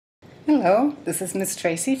Hello, this is Miss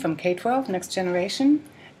Tracy from K-12 Next Generation,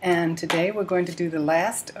 and today we're going to do the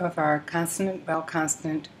last of our consonant, vowel,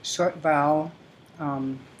 consonant, short vowel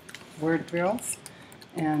word drills,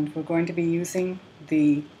 and we're going to be using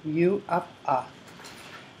the U, up,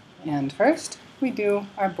 And first, we do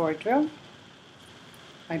our board drill.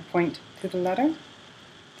 I point to the letter,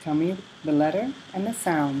 tell me the letter and the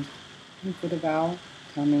sound, and for the vowel,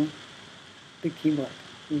 tell me the keyword.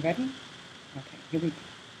 You ready? Okay, here we go.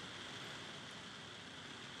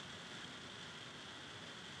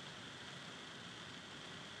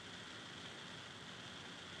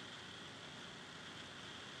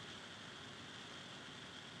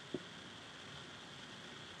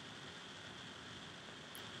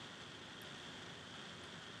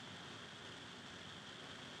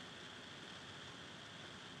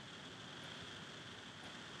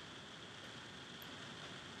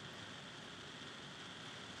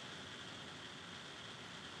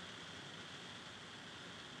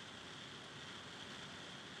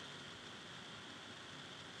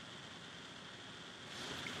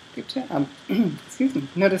 Good job. Excuse me.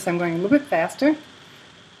 Notice I'm going a little bit faster,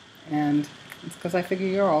 and it's because I figure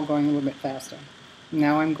you're all going a little bit faster.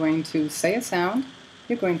 Now I'm going to say a sound.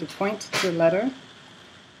 You're going to point to the letter,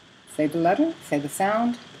 say the letter, say the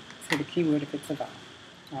sound, say the keyword if it's a vowel.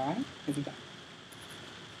 All right? Here we go.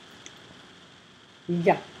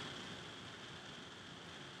 Ya.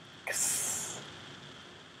 X.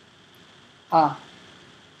 A.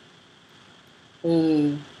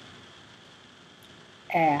 L.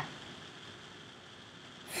 A.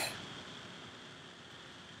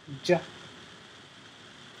 J.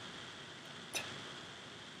 T.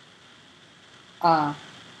 A.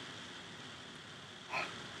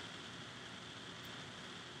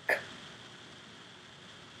 K.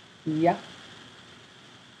 Ya.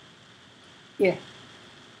 I.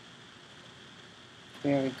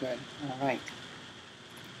 Very good. All right.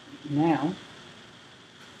 Now,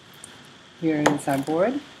 here is our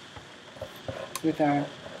board with our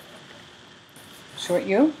short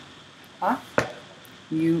U,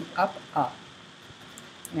 U, up,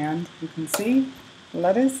 And you can see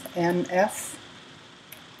letters N, S,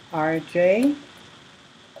 R, J,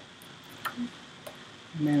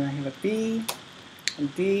 and then I have a B, a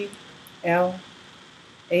D, L,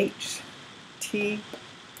 H, T,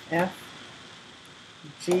 F,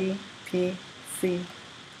 G, P, C,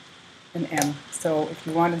 and M. So if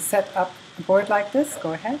you want to set up a board like this,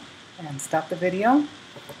 go ahead and stop the video,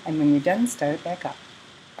 and when you're done, start it back up.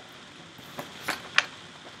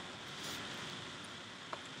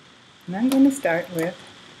 And I'm going to start with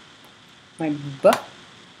my B,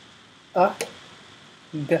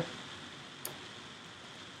 G.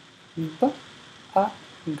 B,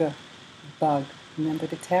 G, bug. Remember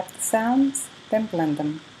to tap the sounds, then blend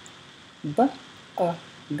them. B,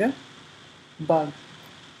 G, bug.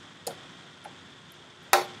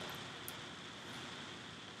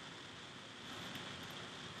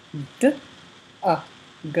 D,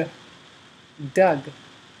 G, dug.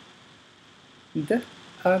 D,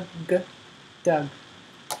 G, dug.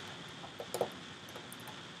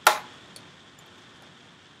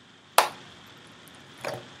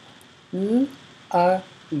 L,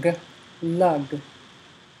 G, lug.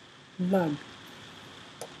 Lug.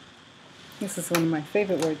 This is one of my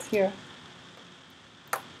favorite words here.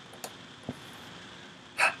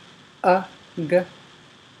 G,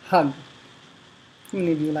 hug. How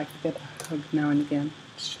many of you like to get a hug now and again?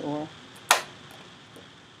 Sure.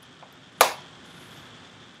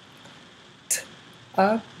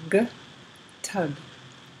 G, tug.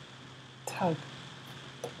 Tug.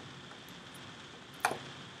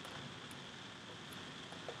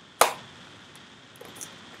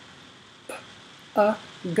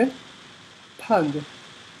 G, pug.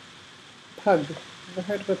 Pug. Ever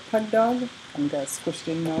heard of a pug dog? Some guy squished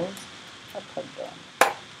in nose. A pug dog.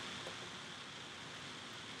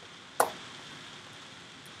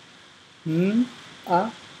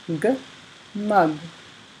 G, mug.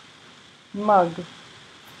 Mug.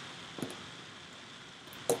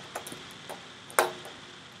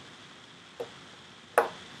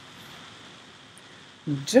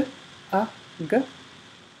 J, G,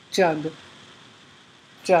 jug.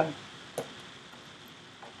 Jug.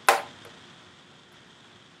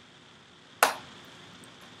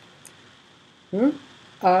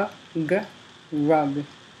 G, rug.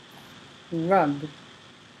 Rug.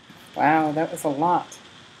 Wow, that was a lot.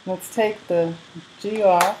 Let's take the G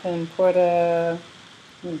off and put a,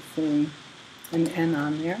 let's see, an N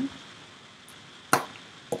on there.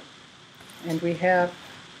 And we have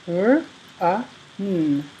N,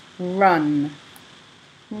 run.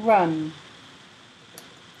 Run.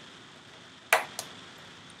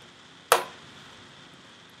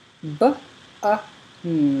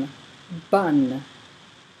 b-a-n, bun,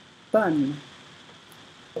 bun.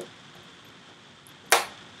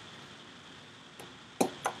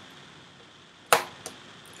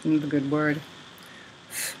 Another good word.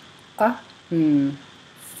 F-a-n,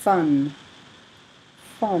 fun,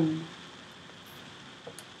 fun.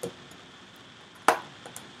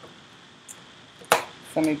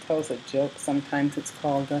 Somebody tells a joke, sometimes it's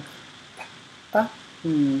called a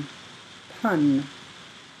pun, pun.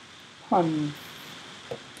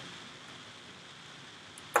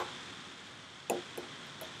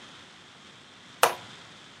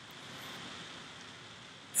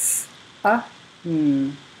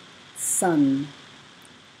 S-a-n, sun,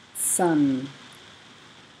 sun.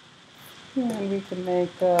 And we can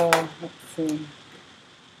make, let's see,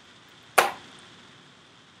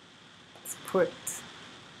 let's put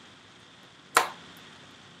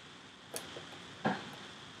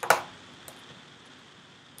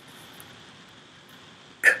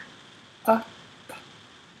up,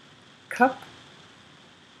 cup,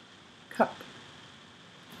 cup.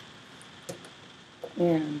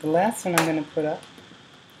 And the last one I'm going to put up,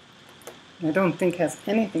 I don't think has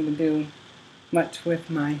anything to do much with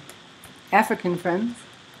my African friends,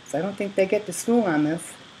 so I don't think they get to school on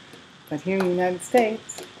this. But here in the United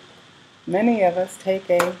States, many of us take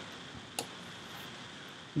a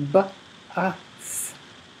bus,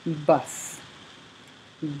 bus,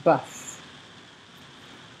 bus.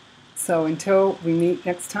 So until we meet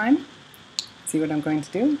next time, see what I'm going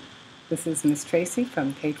to do. This is Miss Tracy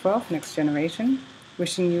from K-12 Next Generation,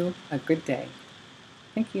 wishing you a good day.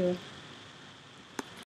 Thank you.